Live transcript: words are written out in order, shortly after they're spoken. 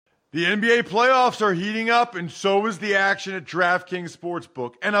The NBA playoffs are heating up, and so is the action at DraftKings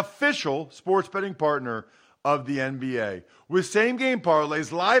Sportsbook, an official sports betting partner of the NBA. With same-game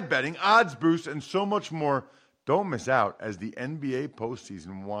parlays, live betting, odds boosts, and so much more, don't miss out as the NBA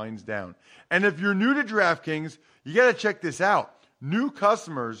postseason winds down. And if you're new to DraftKings, you got to check this out. New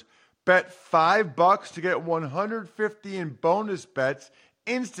customers bet $5 to get $150 in bonus bets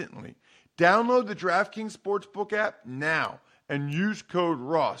instantly. Download the DraftKings Sportsbook app now and use code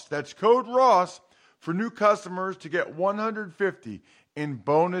Ross. That's code Ross for new customers to get $150 in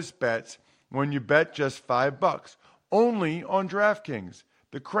bonus bets when you bet just $5. Only on DraftKings.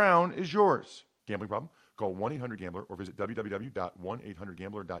 The crown is yours. Gambling problem? Call 1-800-GAMBLER or visit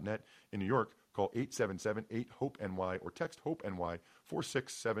www.1800gambler.net. In New York, call 877-8-HOPE-NY or text HOPE-NY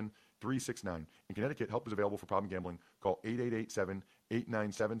 467-369. In Connecticut, help is available for problem gambling. Call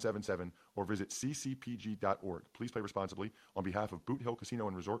 888-7-897-7777 or visit ccpg.org. Please play responsibly on behalf of Boot Hill Casino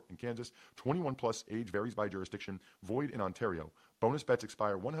and Resort in Kansas. 21 plus, age varies by jurisdiction. Void in Ontario. Bonus bets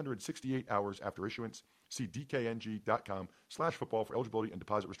expire 168 hours after issuance. See dkng.com/football for eligibility and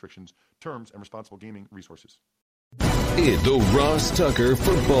deposit restrictions, terms, and responsible gaming resources. It's the Ross Tucker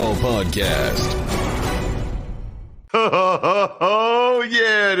Football Podcast. Oh,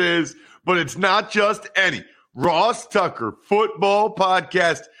 yeah, it is. But it's not just any Ross Tucker Football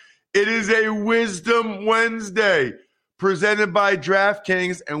Podcast. It is a Wisdom Wednesday presented by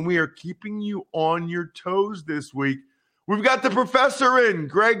DraftKings, and we are keeping you on your toes this week. We've got the professor in,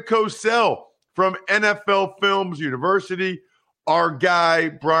 Greg Cosell from NFL Films University. Our guy,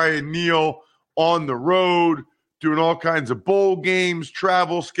 Brian Neal, on the road, doing all kinds of bowl games,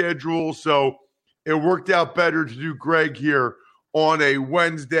 travel schedules. So it worked out better to do Greg here on a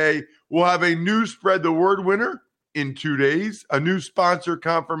Wednesday. We'll have a new Spread the Word winner in 2 days, a new sponsor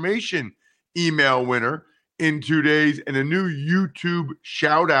confirmation email winner in 2 days, and a new YouTube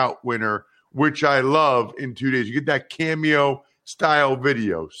shout-out winner, which I love, in 2 days. You get that cameo-style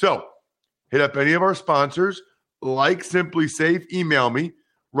video. So hit up any of our sponsors, like Simply Safe, email me,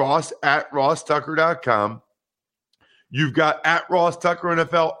 ross@rosstucker.com. You've got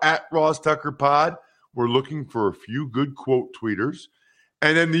 @RossTuckerNFL, @RossTuckerPod. We're looking for a few good quote tweeters.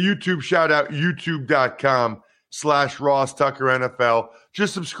 And then the YouTube shout out, youtube.com/RossTuckerNFL.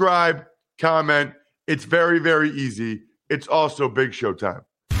 Just subscribe, comment. It's very, very easy. It's also Big Show time.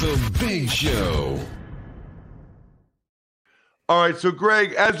 The Big Show. All right, so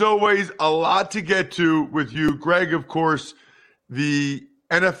Greg, as always, a lot to get to with you. Greg, of course, the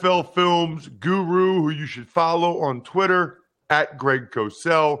NFL Films guru who you should follow on Twitter, @Greg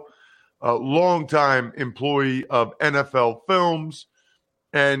Cosell, a longtime employee of NFL Films.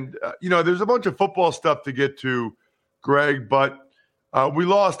 And, there's a bunch of football stuff to get to, Greg, but we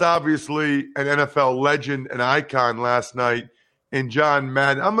lost, obviously, an NFL legend, an icon last night in John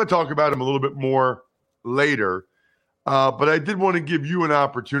Madden. I'm going to talk about him a little bit more later, but I did want to give you an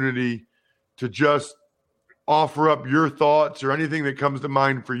opportunity to just offer up your thoughts or anything that comes to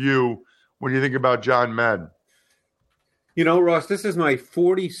mind for you when you think about John Madden. Ross, this is my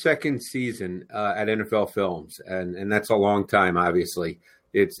 42nd season at NFL Films, and that's a long time, obviously.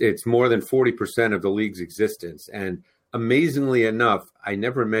 It's more than 40% of the league's existence. And amazingly enough, I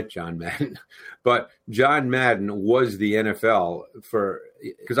never met John Madden, but John Madden was the NFL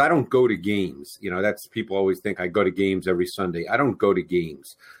because I don't go to games. That's people always think I go to games every Sunday. I don't go to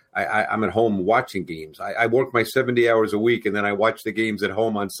games. I'm at home watching games. I work my 70 hours a week, and then I watch the games at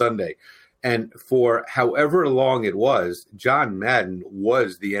home on Sunday. And for however long it was, John Madden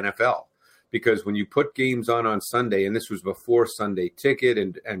was the NFL. Because when you put games on Sunday, and this was before Sunday Ticket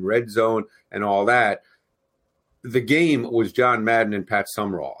and Red Zone and all that, the game was John Madden and Pat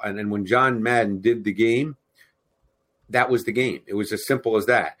Summerall. And when John Madden did the game, that was the game. It was as simple as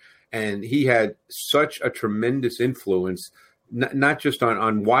that. And he had such a tremendous influence, not just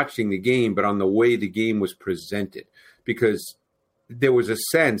on watching the game, but on the way the game was presented. Because there was a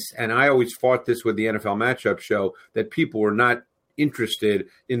sense, and I always fought this with the NFL Matchup Show, that people were not interested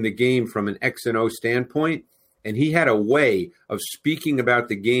in the game from an X and O standpoint. And he had a way of speaking about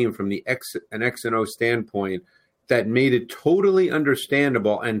the game from an X and O standpoint that made it totally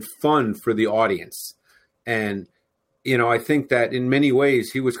understandable and fun for the audience. And, I think that in many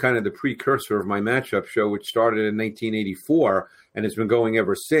ways, he was kind of the precursor of my Matchup Show, which started in 1984 and has been going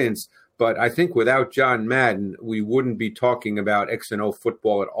ever since. But I think without John Madden, we wouldn't be talking about X and O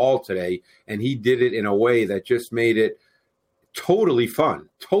football at all today. And he did it in a way that just made it totally fun.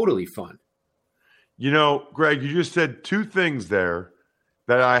 Greg, you just said two things there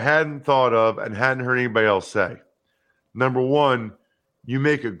that I hadn't thought of and hadn't heard anybody else say. Number one, you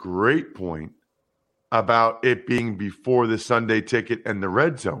make a great point about it being before the Sunday Ticket and the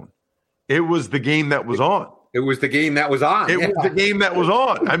Red Zone. It was the game that was on. It was the game that was on. It was the game that was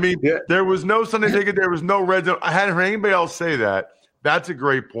on. I mean, Yeah. There was no Sunday Ticket. There was no red zone. I hadn't heard anybody else say that. That's a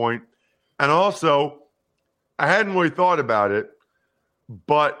great point. And also, I hadn't really thought about it,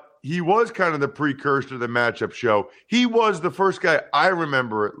 but he was kind of the precursor to the matchup show. He was the first guy I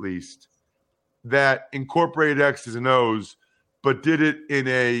remember, at least, that incorporated X's and O's, but did it in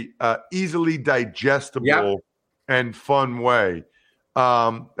a easily digestible and fun way.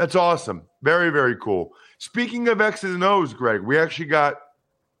 That's awesome. Very, very cool. Speaking of X's and O's, Greg, we actually got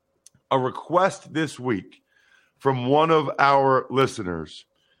a request this week from one of our listeners.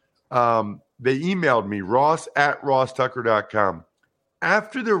 They emailed me, ross@rosstucker.com.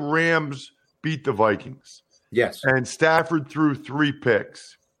 After the Rams beat the Vikings, Yes. and Stafford threw 3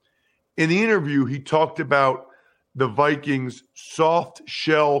 picks, in the interview, he talked about the Vikings' soft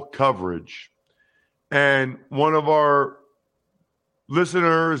shell coverage. And one of our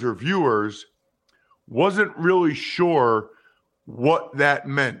listeners or viewers wasn't really sure what that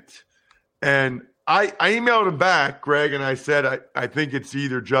meant. And I emailed him back, Greg, and I said, I think it's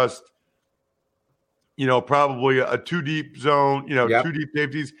either just, probably a 2-deep zone, 2 deep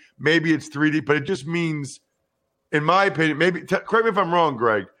safeties. Maybe it's 3 deep, but it just means, in my opinion, correct me if I'm wrong,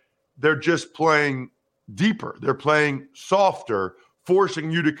 Greg, they're just playing deeper. They're playing softer,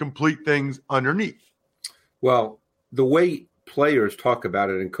 forcing you to complete things underneath. Well, the way players talk about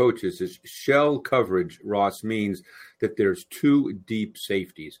it and coaches is shell coverage, Ross, means that there's 2 deep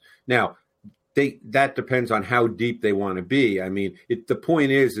safeties. Now, that depends on how deep they want to be. I mean, the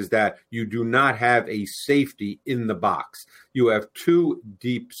point is that you do not have a safety in the box. You have 2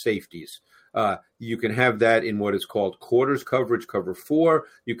 deep safeties. You can have that in what is called quarters coverage, cover 4.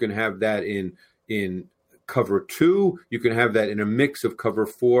 You can have that in cover 2. You can have that in a mix of cover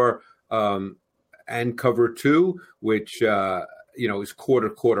 4 and cover 2, which is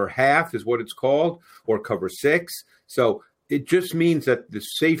quarter, half is what it's called, or cover 6. So it just means that the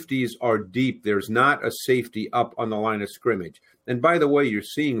safeties are deep. There's not a safety up on the line of scrimmage. And by the way, you're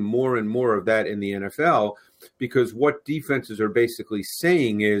seeing more and more of that in the NFL, because what defenses are basically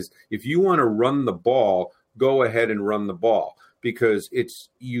saying is, if you want to run the ball, go ahead and run the ball, because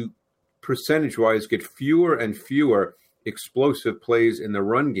you percentage-wise get fewer and fewer explosive plays in the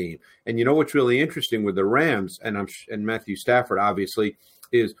run game. And you know what's really interesting with the Rams and Matthew Stafford, obviously,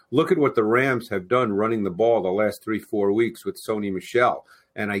 is look at what the Rams have done running the ball the last 3-4 weeks with Sony Michel.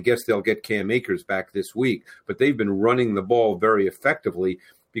 And I guess they'll get Cam Akers back this week. But they've been running the ball very effectively,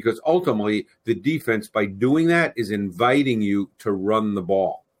 because ultimately the defense, by doing that, is inviting you to run the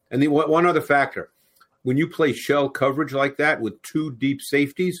ball. And one other factor, when you play shell coverage like that with 2 deep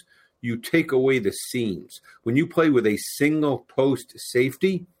safeties, you take away the seams. When you play with a single post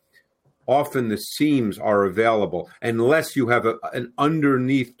safety, often the seams are available, unless you have an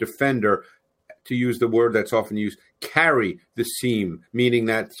underneath defender, to use the word that's often used, carry the seam, meaning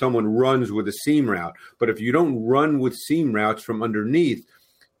that someone runs with a seam route. But if you don't run with seam routes from underneath,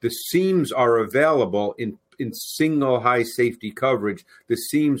 the seams are available in single high safety coverage. The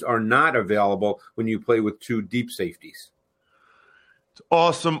seams are not available when you play with 2 deep safeties.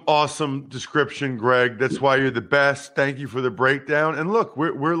 Awesome description, Greg. That's why you're the best. Thank you for the breakdown. And look,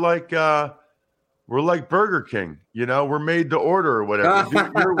 we're like Burger King. We're made to order or whatever. Do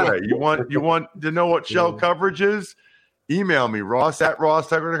it your way. You want to know what shell coverage is? Email me,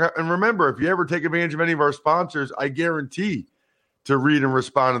 ross@rosstucker.com. And remember, if you ever take advantage of any of our sponsors, I guarantee to read and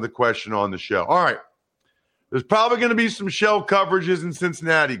respond to the question on the show. All right. There's probably going to be some shell coverages in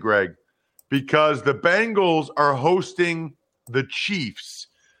Cincinnati, Greg, because the Bengals are hosting the Chiefs.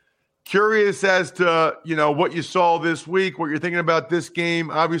 Curious as to, what you saw this week, what you're thinking about this game.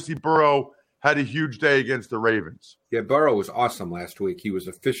 Obviously, Burrow had a huge day against the Ravens. Yeah, Burrow was awesome last week. He was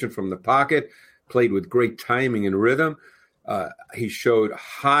efficient from the pocket, played with great timing and rhythm. He showed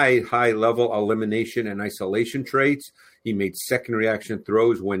high level elimination and isolation traits. He made second reaction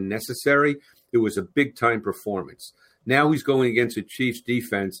throws when necessary. It was a big time performance. Now he's going against a Chiefs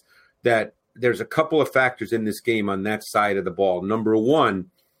defense that there's a couple of factors in this game on that side of the ball. Number one,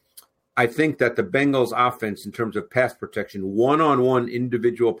 I think that the Bengals offense, in terms of pass protection, one-on-one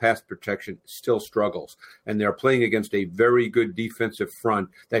individual pass protection, still struggles. And they're playing against a very good defensive front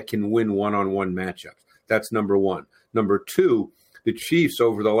that can win one-on-one matchups. That's number one. Number two, the Chiefs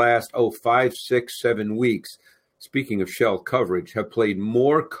over the last 5, 6, 7 weeks, speaking of shell coverage, have played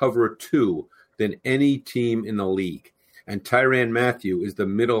more cover 2 than any team in the league. And Tyrann Mathieu is the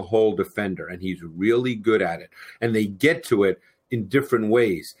middle hole defender, and he's really good at it. And they get to it in different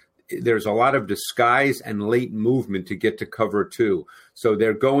ways. There's a lot of disguise and late movement to get to cover 2. So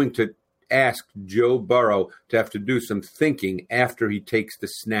they're going to ask Joe Burrow to have to do some thinking after he takes the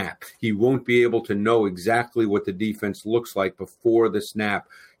snap. He won't be able to know exactly what the defense looks like before the snap.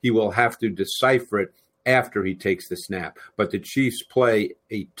 He will have to decipher it after he takes the snap. But the Chiefs play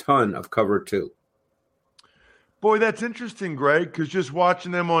a ton of cover 2. Boy, that's interesting, Greg, because just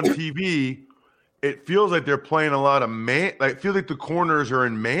watching them on TV, it feels like they're playing a lot of man. I feel like the corners are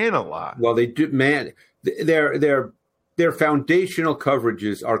in man a lot. Well, they do man. Their foundational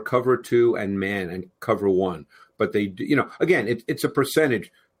coverages are cover 2 and man and cover 1. But they do, again, it's a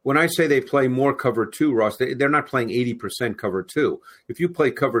percentage. When I say they play more cover 2, Ross, they're not playing 80% cover 2. If you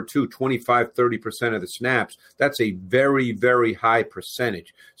play cover 2 25, 30% of the snaps, that's a very, very high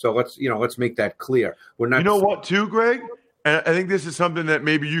percentage. So let's make that clear. We're not. You know what, too, Greg? And I think this is something that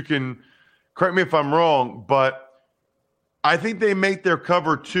maybe you can correct me if I'm wrong, but I think they make their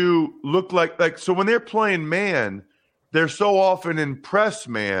cover 2 look like so when they're playing man, they're so often in press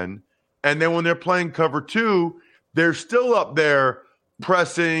man, and then when they're playing cover 2, they're still up there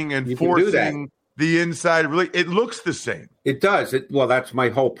pressing and forcing the inside. Really, it looks the same. It does. Well, that's my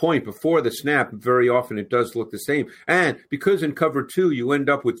whole point. Before the snap, very often it does look the same. And because in cover 2, you end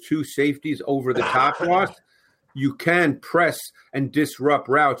up with 2 safeties over the top, Ross, you can press and disrupt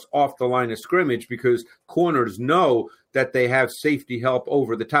routes off the line of scrimmage because corners know that they have safety help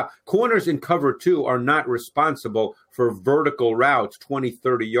over the top. Corners in cover 2 are not responsible for vertical routes 20,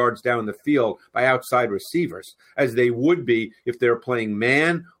 30 yards down the field by outside receivers, as they would be if they're playing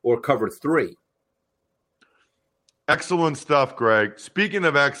man or cover 3. Excellent stuff, Greg. Speaking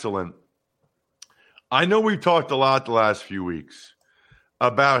of excellent, I know we've talked a lot the last few weeks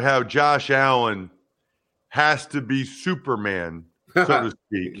about how Josh Allen has to be Superman, so to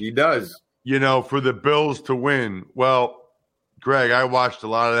speak. He does. For the Bills to win. Well, Greg, I watched a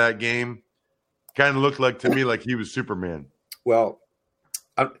lot of that game. Kind of looked like to me like he was Superman. Well,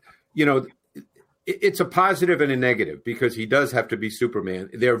 it's a positive and a negative because he does have to be Superman.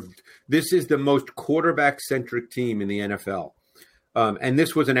 This is the most quarterback-centric team in the NFL. And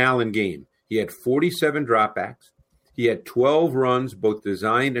this was an Allen game. He had 47 dropbacks. He had 12 runs, both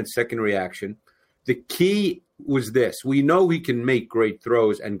designed and second reaction. The key was this. We know he can make great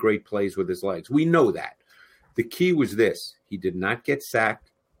throws and great plays with his legs. We know that. The key was this. He did not get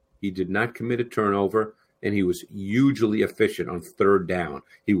sacked. He did not commit a turnover, and he was hugely efficient on third down.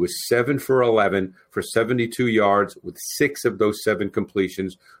 He was 7 for 11 for 72 yards with 6 of those 7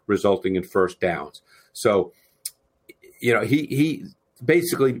 completions resulting in first downs. So, he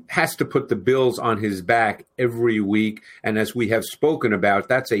basically has to put the Bills on his back every week. And as we have spoken about,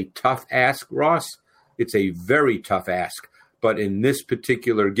 that's a tough ask, Ross. It's a very tough ask. But in this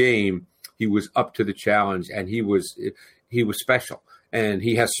particular game, he was up to the challenge, and he was special. And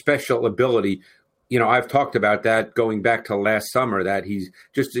he has special ability. I've talked about that going back to last summer, that he's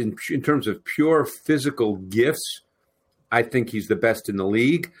just in terms of pure physical gifts, I think he's the best in the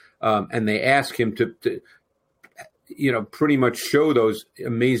league. And they ask him to pretty much show those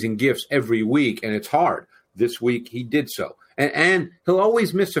amazing gifts every week, and it's hard. This week he did so. And he'll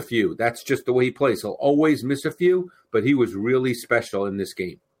always miss a few. That's just the way he plays. He'll always miss a few, but he was really special in this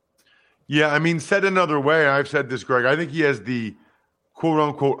game. Yeah, said another way, I've said this, Greg, I think he has the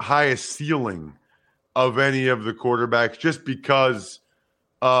quote-unquote highest ceiling of any of the quarterbacks just because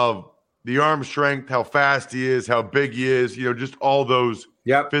of the arm strength, how fast he is, how big he is, just all those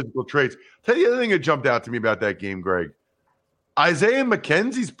physical traits. Tell you the other thing that jumped out to me about that game, Greg. Isaiah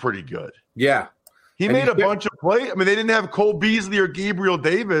McKenzie's pretty good. Yeah. He made a bunch of plays. They didn't have Cole Beasley or Gabriel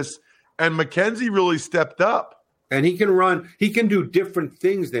Davis, and McKenzie really stepped up. And he can run. He can do different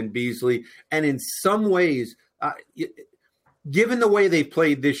things than Beasley. And in some ways, given the way they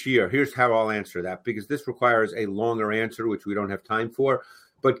played this year, here's how I'll answer that, because this requires a longer answer, which we don't have time for.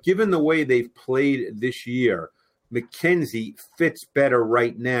 But given the way they've played this year, McKenzie fits better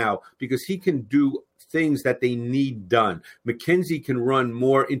right now because he can do things that they need done. McKenzie can run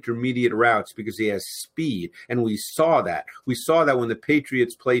more intermediate routes because he has speed, and we saw that. We saw that when the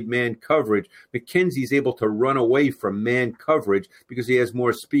Patriots played man coverage. McKenzie's able to run away from man coverage because he has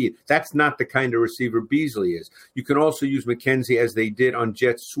more speed. That's not the kind of receiver Beasley is. You can also use McKenzie as they did on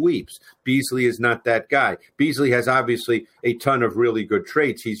jet sweeps. Beasley is not that guy. Beasley has obviously a ton of really good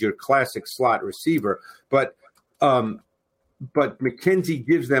traits. He's your classic slot receiver, but McKenzie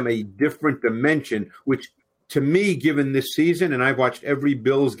gives them a different dimension, which to me, given this season, and I've watched every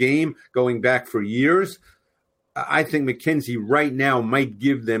Bills game going back for years, I think McKenzie right now might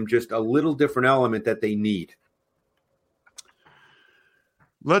give them just a little different element that they need.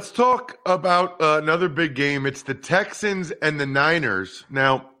 Let's talk about another big game. It's the Texans and the Niners.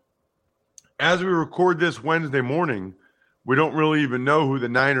 Now, as we record this Wednesday morning, We don't really even know who the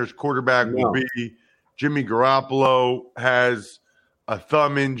Niners quarterback will be. Jimmy Garoppolo has a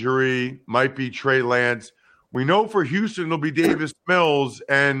thumb injury, might be Trey Lance. We know for Houston it'll be Davis Mills,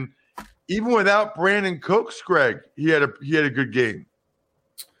 and even without Brandon Cooks, Greg, he had a good game.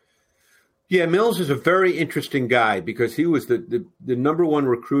 Yeah, Mills is a very interesting guy because he was the number one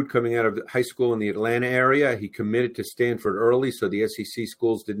recruit coming out of high school in the Atlanta area. He committed to Stanford early, so the SEC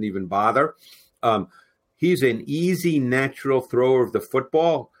schools didn't even bother. He's an easy, natural thrower of the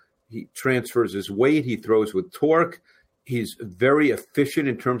football. He transfers his weight. He throws with torque. He's very efficient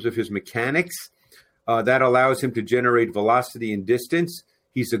in terms of his mechanics. That allows him to generate velocity and distance.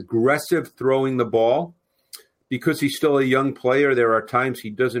 He's aggressive throwing the ball. Because he's still a young player, there are times he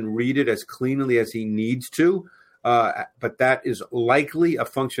doesn't read it as cleanly as he needs to, but that is likely a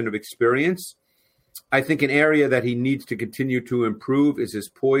function of experience. I think an area that he needs to continue to improve is his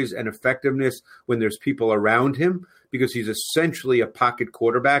poise and effectiveness when there's people around him, because he's essentially a pocket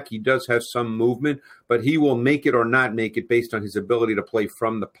quarterback. He does have some movement, but he will make it or not make it based on his ability to play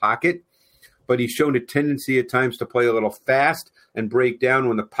from the pocket. But he's shown a tendency at times to play a little fast and break down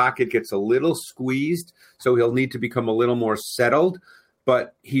when the pocket gets a little squeezed. So he'll need to become a little more settled.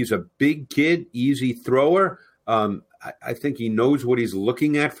 But he's a big kid, easy thrower. I think he knows what he's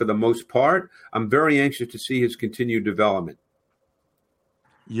looking at for the most part. I'm very anxious to see his continued development.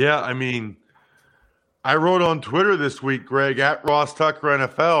 Yeah, I mean, I wrote on Twitter this week, Greg, at Ross Tucker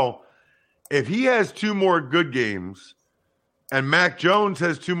NFL, if he has 2 more good games and Mac Jones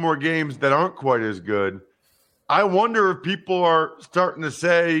has 2 more games that aren't quite as good, I wonder if people are starting to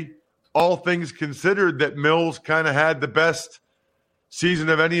say, all things considered, that Mills kind of had the best season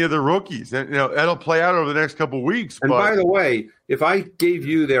of any of the rookies. And, that'll play out over the next couple of weeks. And by the way, if I gave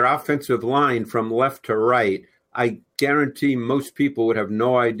you their offensive line from left to right, I guarantee most people would have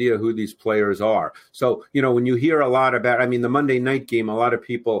no idea who these players are. So, when you hear a lot about, the Monday night game, a lot of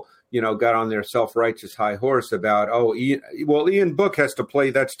people, got on their self-righteous high horse about, Ian Book has to play.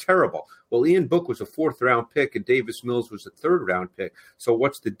 That's terrible. Well, Ian Book was a 4th-round pick and Davis Mills was a 3rd-round pick. So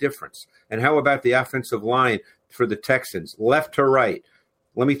what's the difference? And how about the offensive line for the Texans, left to right?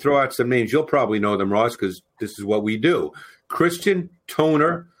 Let me throw out some names. You'll probably know them, Ross, because this is what we do. Christian,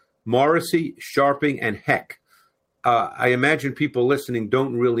 Toner, Morrissey, Sharping, and Heck. I imagine people listening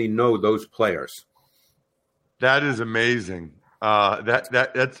don't really know those players. That is amazing.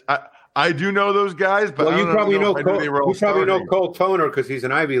 That's I do know those guys, but you probably know Cole Toner because he's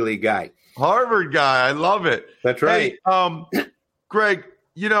an Ivy League guy, Harvard guy. I love it. That's right. Hey, Greg,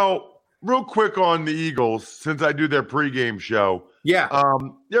 real quick on the Eagles, since I do their pregame show. Yeah.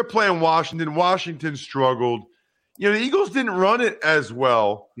 They're playing Washington. Washington struggled. The Eagles didn't run it as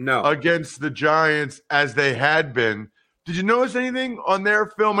well against the Giants as they had been. Did you notice anything on their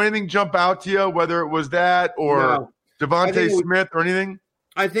film? Anything jump out to you, whether it was that or Devontae Smith or anything?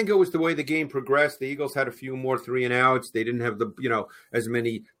 I think it was the way the game progressed. The Eagles had a few more 3-and-outs. They didn't have as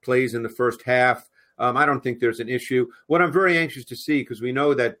many plays in the first half. I don't think there's an issue. What I'm very anxious to see, because we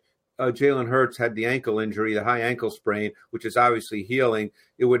know that Jalen Hurts had the ankle injury, the high ankle sprain, which is obviously healing.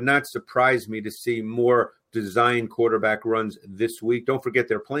 It would not surprise me to see more design quarterback runs this week. Don't forget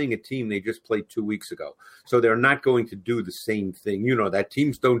they're playing a team they just played 2 weeks ago. So they're not going to do the same thing. That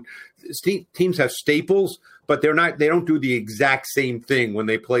teams have staples, but they don't do the exact same thing when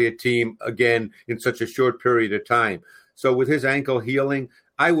they play a team again in such a short period of time. So with his ankle healing,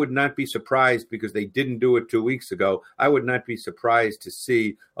 I would not be surprised, because they didn't do it 2 weeks ago. I would not be surprised to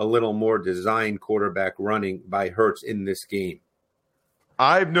see a little more design quarterback running by Hurts in this game.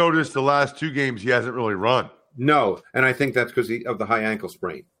 I've noticed the last 2 games he hasn't really run. No, and I think that's because of the high ankle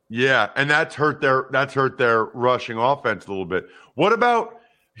sprain. Yeah, and that's hurt their rushing offense a little bit. What about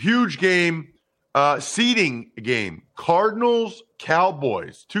huge game, seeding game? Cardinals,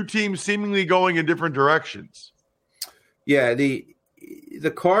 Cowboys, 2 teams seemingly going in different directions. Yeah, the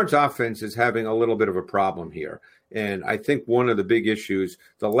Cards offense is having a little bit of a problem here. And I think one of the big issues,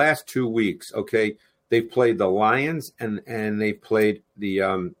 the last 2 weeks, they've played the Lions and they've played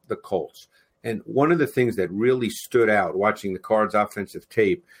the Colts. And one of the things that really stood out watching the Cards offensive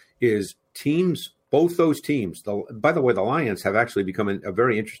tape is both those teams. By the way, the Lions have actually become a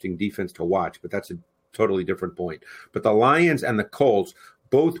very interesting defense to watch, but that's a totally different point. But the Lions and the Colts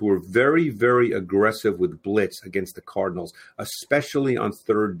both were very, very aggressive with blitz against the Cardinals, especially on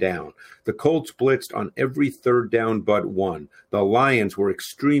 3rd down. The Colts blitzed on every 3rd down but one. The Lions were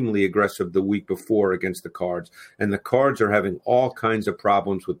extremely aggressive the week before against the Cards, and the Cards are having all kinds of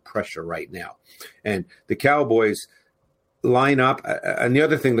problems with pressure right now. And the Cowboys, line up. And the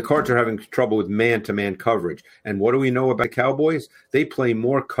other thing, the Cards are having trouble with man-to-man coverage. And what do we know about Cowboys? They play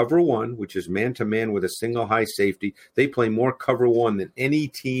more cover one, which is man-to-man with a single high safety. They play more cover one than any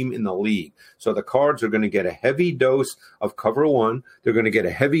team in the league. So the Cards are going to get a heavy dose of cover one. They're going to get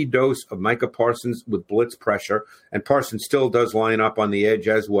a heavy dose of Micah Parsons with blitz pressure. And Parsons still does line up on the edge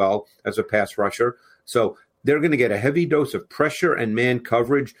as well as a pass rusher. So they're going to get a heavy dose of pressure and man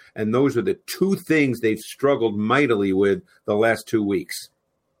coverage, and those are the two things they've struggled mightily with the last 2 weeks.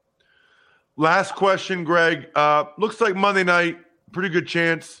 Last question, Greg. Looks like Monday night, pretty good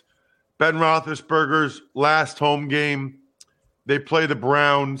chance. Ben Roethlisberger's last home game. They play the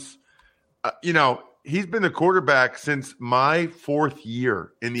Browns. He's been the quarterback since my fourth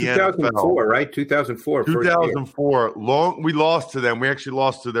year in the 2004, NFL. Right? 2004. 2004. We lost to them. We actually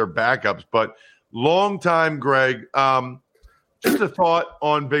lost to their backups, but long time, Greg. Just a thought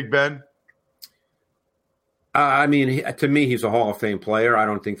on Big Ben. To me, he's a Hall of Fame player. I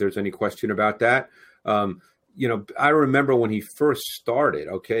don't think there's any question about that. I remember when he first started,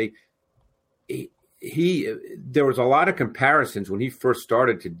 okay, there was a lot of comparisons when he first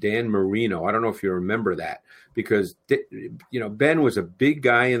started to Dan Marino. I don't know if you remember that because, Ben was a big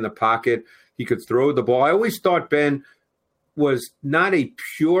guy in the pocket. He could throw the ball. I always thought Ben was not a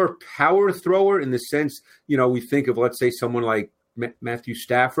pure power thrower in the sense, we think of, let's say, someone like Matthew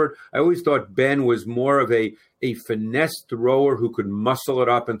Stafford. I always thought Ben was more of a finesse thrower who could muscle it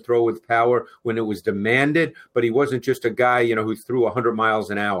up and throw with power when it was demanded, but he wasn't just a guy, who threw 100 miles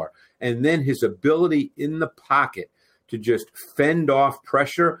an hour. And then his ability in the pocket to just fend off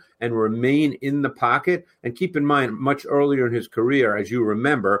pressure and remain in the pocket. And keep in mind, much earlier in his career, as you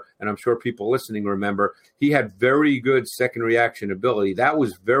remember, and I'm sure people listening remember, he had very good second reaction ability. That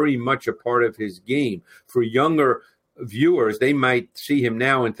was very much a part of his game. For younger viewers, they might see him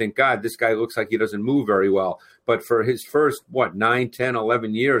now and think, God, this guy looks like he doesn't move very well. But for his first, 9, 10,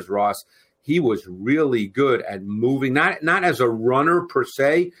 11 years, Ross, he was really good at moving, not as a runner per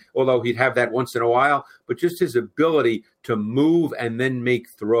se, although he'd have that once in a while, but just his ability to move and then make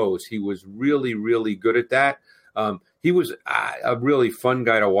throws. He was really, really good at that. He was a really fun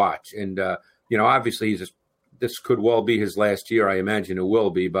guy to watch. And, obviously this could well be his last year. I imagine it will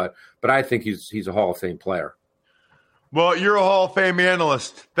be, but I think he's a Hall of Fame player. Well, you're a Hall of Fame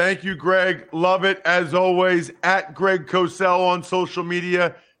analyst. Thank you, Greg. Love it, as always, at Greg Cosell on social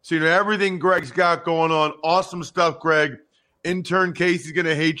media. So you know everything Greg's got going on. Awesome stuff, Greg. Intern Casey's going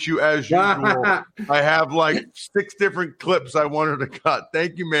to hate you as usual. I have 6 different clips I wanted to cut.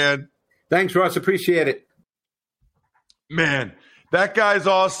 Thank you, man. Thanks, Ross. Appreciate it. Man, that guy's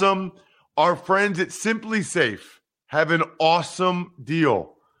awesome. Our friends at Simply Safe have an awesome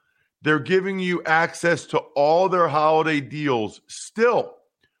deal. They're giving you access to all their holiday deals. Still,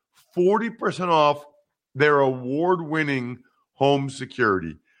 40% off their award-winning home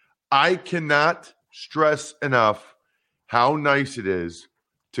security. I cannot stress enough how nice it is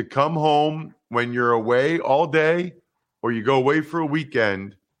to come home when you're away all day or you go away for a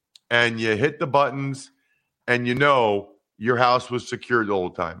weekend and you hit the buttons and your house was secured the whole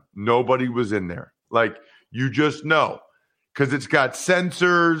time. Nobody was in there. You just know because it's got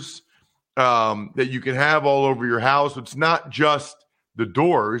sensors that you can have all over your house. It's not just the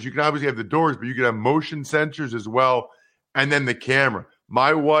doors. You can obviously have the doors, but you can have motion sensors as well. And then the camera.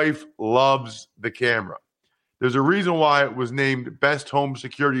 My wife loves the camera. There's a reason why it was named Best Home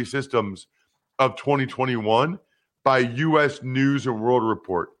Security Systems of 2021 by U.S. News and World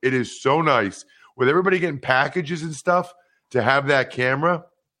Report. It is so nice with everybody getting packages and stuff to have that camera.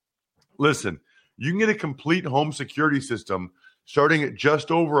 Listen, you can get a complete home security system starting at just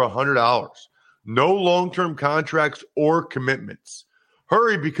over $100. No long-term contracts or commitments.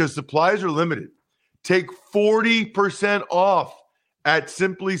 Hurry because supplies are limited. Take 40% off at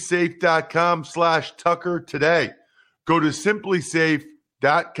simplysafe.com/Tucker today. Go to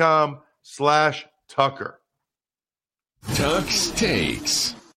simplysafe.com/Tucker. Tuck's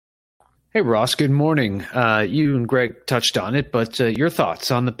Takes. Hey, Ross, good morning. You and Greg touched on it, but your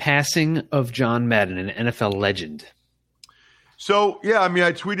thoughts on the passing of John Madden, an NFL legend. So,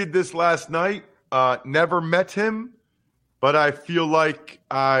 I tweeted this last night. Never met him, but I feel like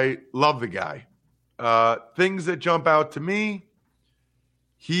I love the guy. Things that jump out to me,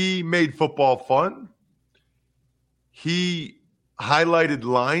 he made football fun. He highlighted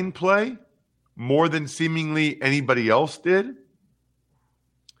line play more than seemingly anybody else did.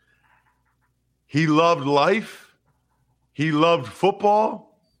 He loved life. He loved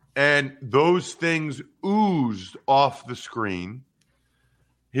football. And those things oozed off the screen.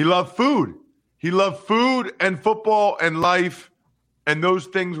 He loved food. He loved food and football and life. And those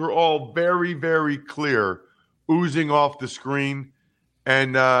things were all very, very clear, oozing off the screen.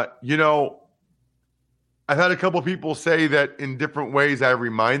 And, you know, I've had a couple people say that in different ways I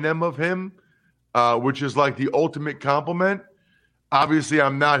remind them of him, which is like the ultimate compliment. Obviously,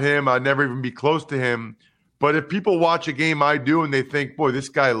 I'm not him. I'd never even be close to him. But if people watch a game I do and they think, boy, this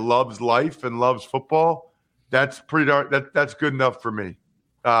guy loves life and loves football, that's that's good enough for me.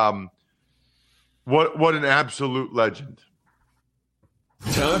 What an absolute legend.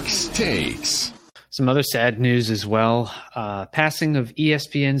 Tux Takes. Some other sad news as well. Passing of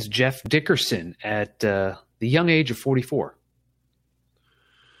ESPN's Jeff Dickerson at the young age of 44.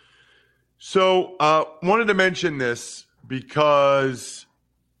 So wanted to mention this because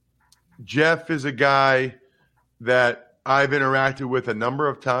Jeff is a guy that I've interacted with a number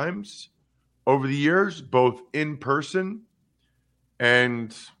of times over the years, both in person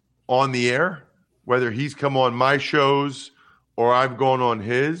and on the air, whether he's come on my shows or I've gone on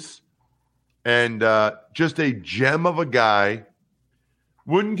his. And just a gem of a guy.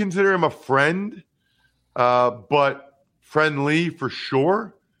 Wouldn't consider him a friend, but friendly for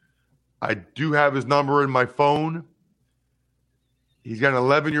sure. I do have his number in my phone. He's got an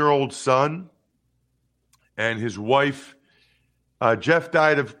 11-year-old son. And his wife, Jeff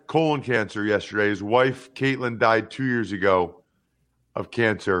died of colon cancer yesterday. His wife, Caitlin, died 2 years ago of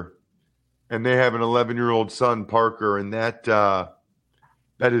cancer. And they have an 11-year-old son, Parker. And that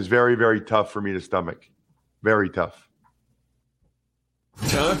is very, very tough for me to stomach. Very tough.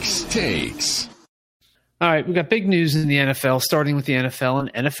 Tux Takes. All right, we've got big news in the NFL, starting with the NFL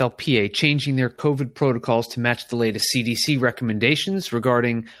and NFLPA changing their COVID protocols to match the latest CDC recommendations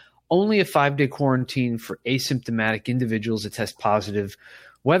regarding only a 5-day quarantine for asymptomatic individuals that test positive,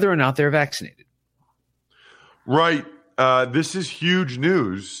 whether or not they're vaccinated. Right. This is huge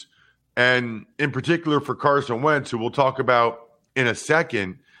news, and in particular for Carson Wentz, who we'll talk about in a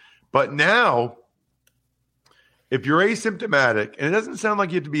second. But now, if you're asymptomatic, and it doesn't sound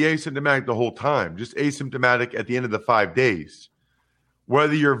like you have to be asymptomatic the whole time, just asymptomatic at the end of the 5 days,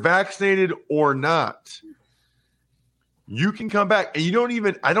 whether you're vaccinated or not, you can come back.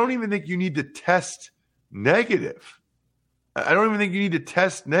 And I don't even think you need to test negative. I don't even think you need to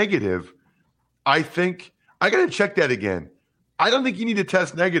test negative. I think, I got to check that again. I don't think you need to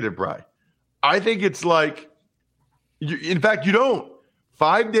test negative, Bri. I think it's like, in fact, you don't.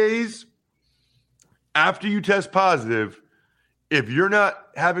 5 days after you test positive, if you're not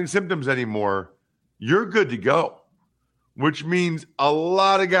having symptoms anymore, you're good to go, which means a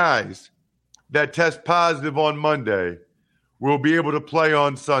lot of guys that test positive on Monday will be able to play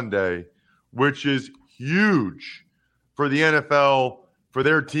on Sunday, which is huge for the NFL, for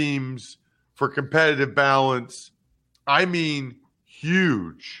their teams, for competitive balance. I mean,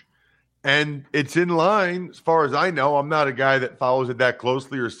 huge. And it's in line, as far as I know. I'm not a guy that follows it that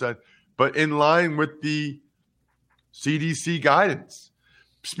closely but in line with the CDC guidance.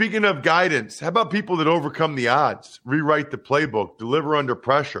 Speaking of guidance, how about people that overcome the odds, rewrite the playbook, deliver under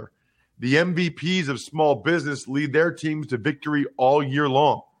pressure? The MVPs of small business lead their teams to victory all year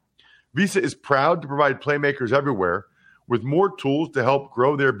long. Visa is proud to provide playmakers everywhere with more tools to help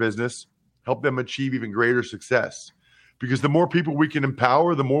grow their business, help them achieve even greater success. Because the more people we can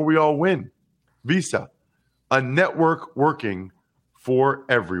empower, the more we all win. Visa, a network working for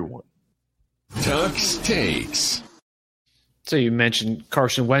everyone. Tux Takes. So you mentioned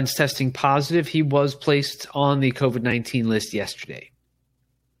Carson Wentz testing positive. He was placed on the COVID-19 list yesterday.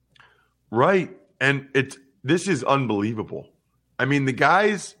 Right. And this is unbelievable. I mean, the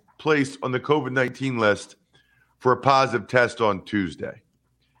guy's placed on the COVID-19 list for a positive test on Tuesday.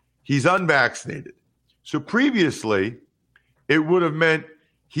 He's unvaccinated. So previously, it would have meant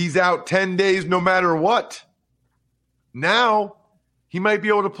he's out 10 days no matter what. Now, he might be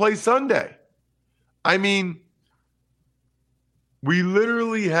able to play Sunday. I mean, we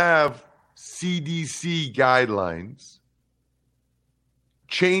literally have CDC guidelines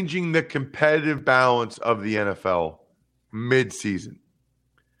changing the competitive balance of the NFL mid-season.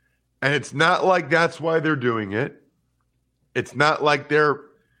 And it's not like that's why they're doing it. It's not like they're,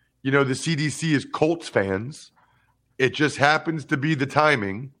 the CDC is Colts fans. It just happens to be the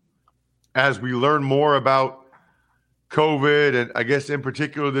timing as we learn more about COVID and I guess in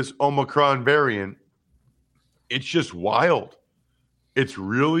particular this Omicron variant. It's just wild. It's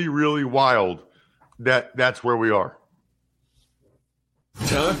really, really wild that that's where we are.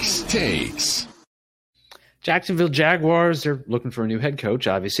 Tux Takes. Jacksonville Jaguars are looking for a new head coach,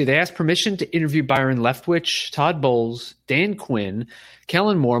 obviously. They asked permission to interview Byron Leftwich, Todd Bowles, Dan Quinn,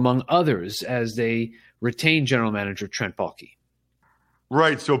 Kellen Moore, among others, as they retain general manager Trent Baalke.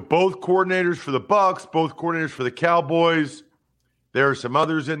 Right, so both coordinators for the Bucs, both coordinators for the Cowboys. There are some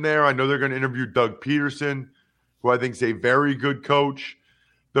others in there. I know they're going to interview Doug Peterson. who I think is a very good coach.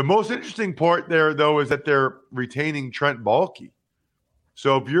 The most interesting part there, though, is that they're retaining Trent Baalke.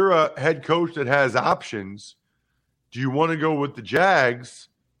 So if you're a head coach that has options, do you want to go with the Jags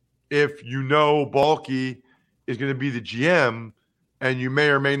if you know Baalke is going to be the GM and you may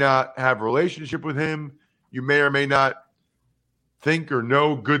or may not have a relationship with him? You may or may not think or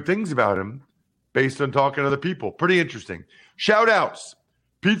know good things about him based on talking to other people. Pretty interesting. Shout outs.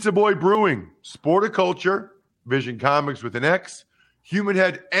 Pizza Boy Brewing, Sporticulture, Vision Comics with an X,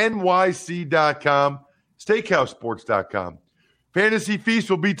 HumanHeadNYC.com, SteakhouseSports.com. Fantasy Feast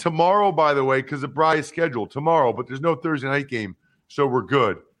will be tomorrow, by the way, because the Bry's schedule tomorrow, but there's no Thursday night game, so we're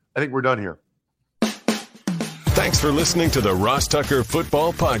good. I think we're done here. Thanks for listening to the Ross Tucker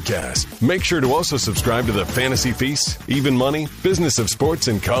Football Podcast. Make sure to also subscribe to the Fantasy Feast, Even Money, Business of Sports,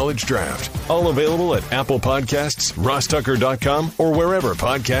 and College Draft. All available at Apple Podcasts, RossTucker.com, or wherever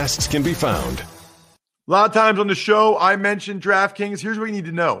podcasts can be found. A lot of times on the show, I mentioned DraftKings. Here's what you need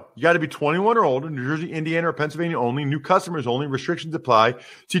to know. You got to be 21 or older, New Jersey, Indiana, or Pennsylvania only. New customers only. Restrictions apply.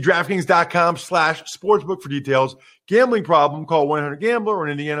 See DraftKings.com/sportsbook for details. Gambling problem, call 1-800-GAMBLER, or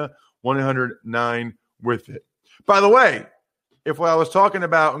in Indiana, 1-800-9-WITH-IT. By the way, if what I was talking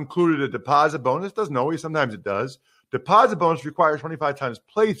about included a deposit bonus, doesn't always, sometimes it does. Deposit bonus requires 25 times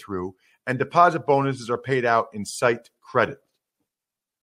playthrough, and deposit bonuses are paid out in site credit.